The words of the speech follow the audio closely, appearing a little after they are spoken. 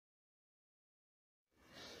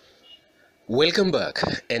Welcome back,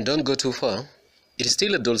 and don't go too far. It is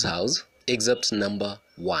still a doll's house, excerpt number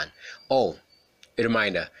 1. Oh, a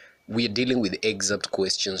reminder, we are dealing with excerpt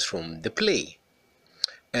questions from the play.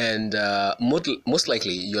 And most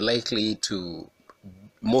likely,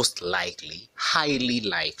 highly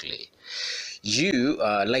likely, you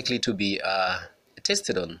are likely to be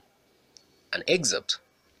tested on an excerpt.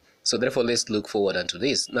 So therefore, let's look forward onto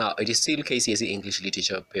this. Now, it is still KCSE English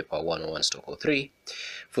Literature Paper 101 Stock 03.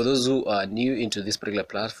 For those who are new into this particular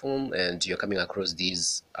platform and you're coming across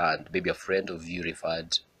these, and maybe a friend of yours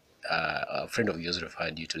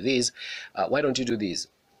referred you to this, why don't you do this?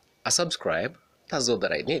 A subscribe, that's all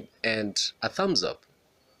that I need, and a thumbs up.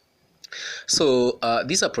 So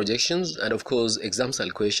these are projections and of course exam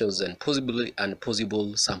style questions and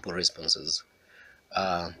possible sample responses.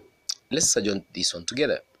 Let's surgeon this one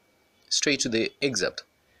together. Straight to the excerpt.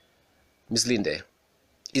 Miss Linde,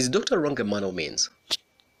 is Dr. Wrong a man of means?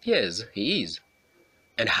 Yes, he is.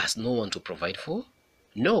 And has no one to provide for?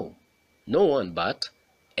 No, no one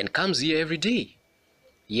and comes here every day.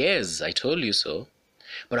 Yes, I told you so.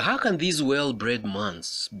 But how can these well-bred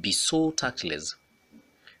mans be so tactless?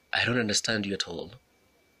 I don't understand you at all.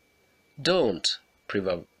 Don't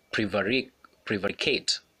prevaricate,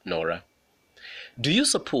 Nora. Do you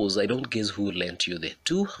suppose I don't guess who lent you the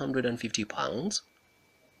 250 pounds?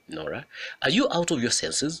 Nora, are you out of your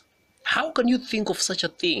senses? How can you think of such a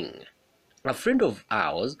thing? A friend of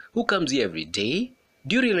ours who comes here every day?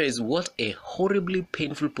 Do you realize what a horribly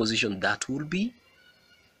painful position that will be?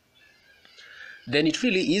 Then it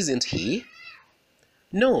really isn't he?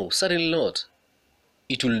 No, certainly not.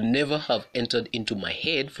 It will never have entered into my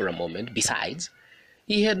head for a moment. Besides,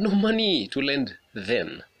 he had no money to lend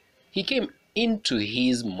then. He came into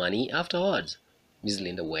his money afterwards. Miss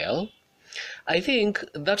Linde, well, I think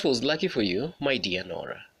that was lucky for you, my dear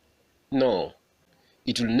Nora. No,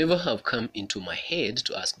 it will never have come into my head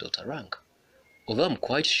to ask Dr. Rank, although I'm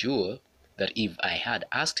quite sure that if I had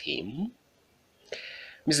asked him...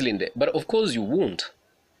 Miss Linde, but of course you won't.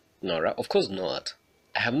 Nora, of course not.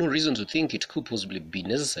 I have no reason to think it could possibly be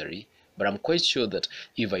necessary, but I'm quite sure that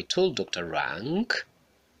if I told Dr. Rank...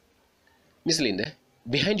 Miss Linde,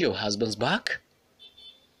 behind your husband's back?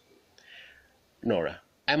 Nora,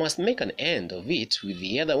 I must make an end of it with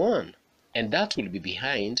the other one, and that will be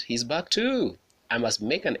behind his back too. I must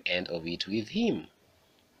make an end of it with him.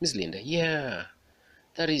 Miss Linde, yeah,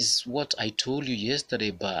 that is what I told you yesterday,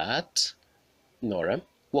 but... Nora,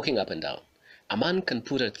 walking up and down, a man can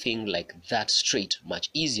put a thing like that straight much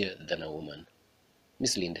easier than a woman.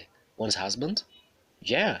 Miss Linde, one's husband?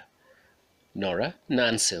 Yeah. Nora,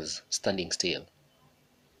 nonsense, standing still.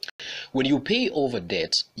 When you pay over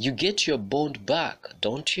debt, you get your bond back,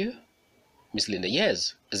 don't you? Miss Linde,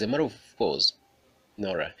 yes, as a matter of course.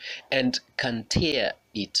 Nora, and can tear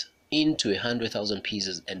it into 100,000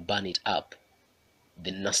 pieces and burn it up. The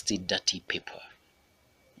nasty, dirty paper.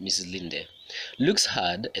 Mrs. Linde looks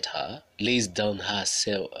hard at her, lays down her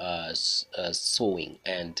sewing,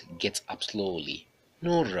 and gets up slowly.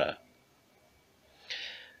 Nora,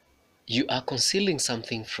 you are concealing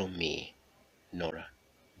something from me. Nora,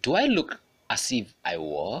 do I look as if I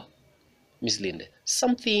were? Miss Linde,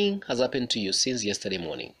 something has happened to you since yesterday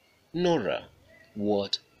morning. Nora,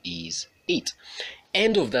 what is it?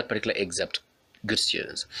 End of that particular excerpt. Good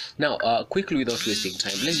students. Now, quickly without wasting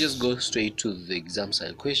time, let's just go straight to the exam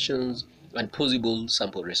style questions and possible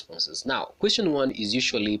sample responses. Now, question 1 is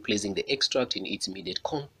usually placing the extract in its immediate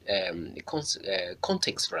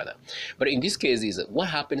context rather. But in this case is what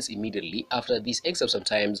happens immediately after this excerpt.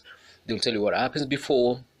 Sometimes they'll tell you what happens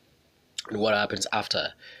before and what happens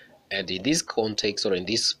after. And in this context, or in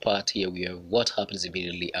this part here, we have what happens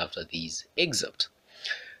immediately after this excerpt.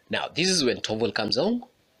 Now, this is when Torvald comes on,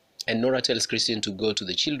 and Nora tells Christian to go to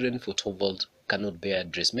the children, for Torvald cannot bear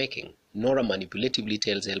dressmaking. Nora manipulatively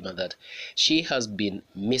tells Helmer that she has been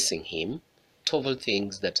missing him. Torvald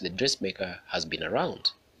thinks that the dressmaker has been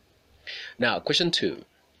around. Now, question 2.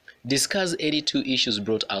 Discuss any 2 issues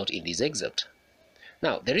brought out in this excerpt.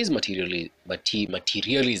 Now, there is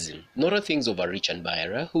materialism. Nora thinks of a rich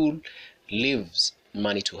admirer who leaves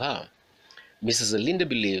money to her. Mrs. Linde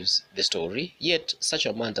believes the story, yet such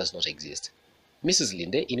a man does not exist. Mrs.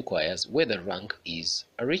 Linde inquires whether Rank is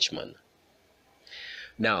a Richman.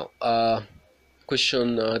 Now,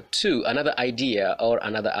 question 2, another idea or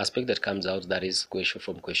another aspect that comes out, that is question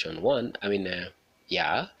from question 1.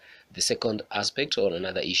 The second aspect or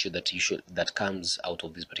another issue that comes out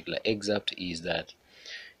of this particular excerpt is that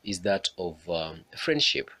of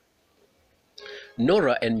friendship.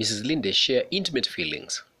 Nora and Mrs. Linde share intimate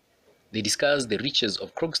feelings. They discuss the riches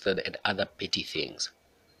of Krogstad and other petty things.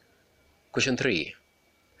 Question 3.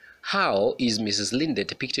 How is Mrs. Linde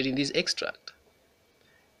depicted in this extract?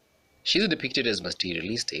 She's depicted as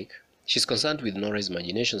materialistic. She's concerned with Nora's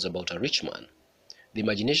imaginations about a rich man. The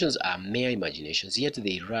imaginations are mere imaginations, yet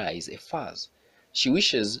they raise a fuss. She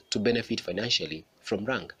wishes to benefit financially from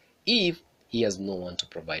rank if he has no one to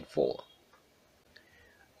provide for.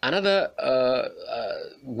 Another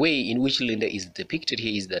way in which Linde is depicted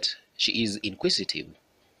here is that she is inquisitive.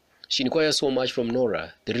 She inquires so much from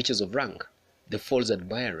Nora, the riches of rank, the false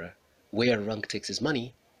admirer, where rank takes his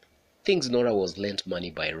money, thinks Nora was lent money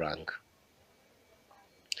by rank.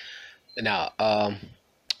 Now,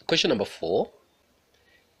 question number 4.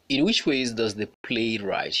 In which ways does the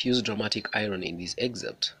playwright use dramatic irony in this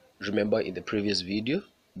excerpt? Remember in the previous video,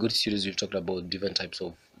 good students, we've talked about different types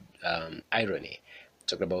of irony.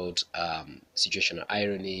 Talked about situational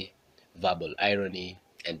irony, verbal irony,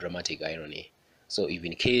 and dramatic irony. So if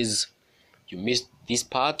in case you missed this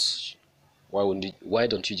part, why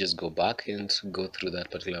don't you just go back and go through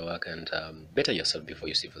that particular work and better yourself before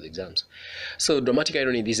you sit for the exams. So dramatic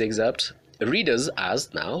irony in this excerpt, readers,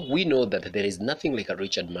 as now we know that there is nothing like a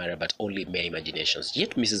rich admirer but only mere imaginations,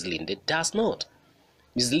 yet Mrs. Linde does not.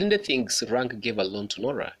 Mrs. Linde thinks rank gave a loan to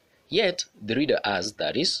Nora, yet the reader, as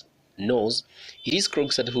that is, knows it is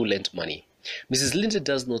Krogstad who lent money. Mrs. Linde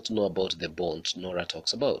does not know about the bond Nora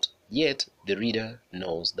talks about, yet the reader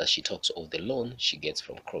knows that she talks of the loan she gets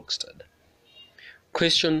from Krogstad.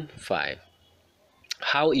 Question 5.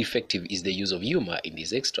 How effective is the use of humor in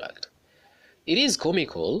this extract? It is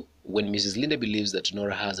comical when Mrs. Linde believes that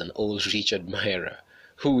Nora has an old rich admirer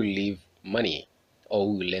who will leave money, or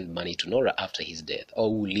who will lend money to Nora after his death, or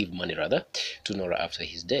who will leave money rather to Nora after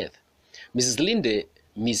his death. Mrs. Linde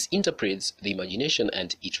misinterprets the imagination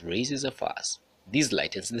and it raises a fuss. This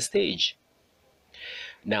lightens the stage.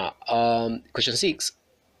 Now, question 6.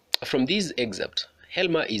 From this excerpt,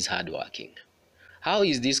 Helmer is hardworking. How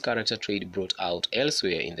is this character trait brought out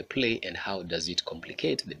elsewhere in the play, and how does it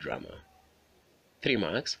complicate the drama? 3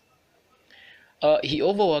 marks. He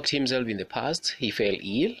overworked himself in the past. He fell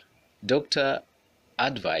ill. Doctor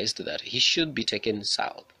advised that he should be taken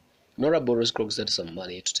south. Nora borrows Krogstad some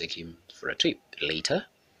money to take him for a trip. Later,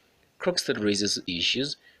 Krogstad raises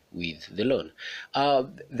issues with the loan.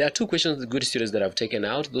 There are 2 questions, the good students, that I've taken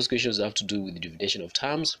out. Those questions have to do with the divination of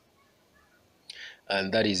terms,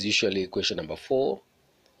 and that is usually question number 4.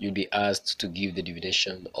 You'll be asked to give the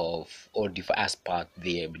divination of, or the first part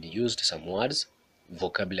they have been used, some words,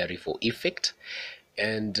 vocabulary for effect,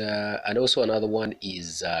 and also another one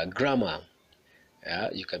is grammar.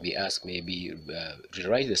 You can be asked maybe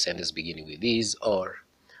rewrite the sentence beginning with this, or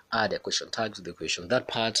add a question tag to the question. That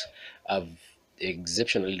part I've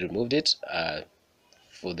exceptionally removed it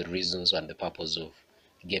for the reasons and the purpose of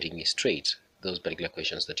getting it straight, those particular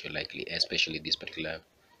questions that you're likely, especially this particular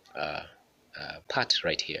part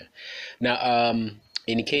right here. Now,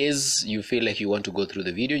 in case you feel like you want to go through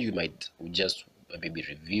the video, you might just maybe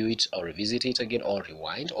review it or revisit it again, or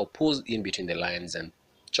rewind, or pause in between the lines and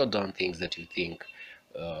jot down things that you think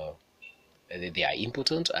they are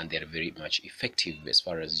important and they're very much effective as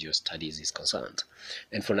far as your studies is concerned.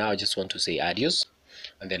 And for now, I just want to say adios,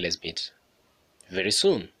 and then let's meet very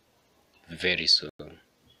soon. Very soon.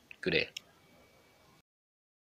 Good day.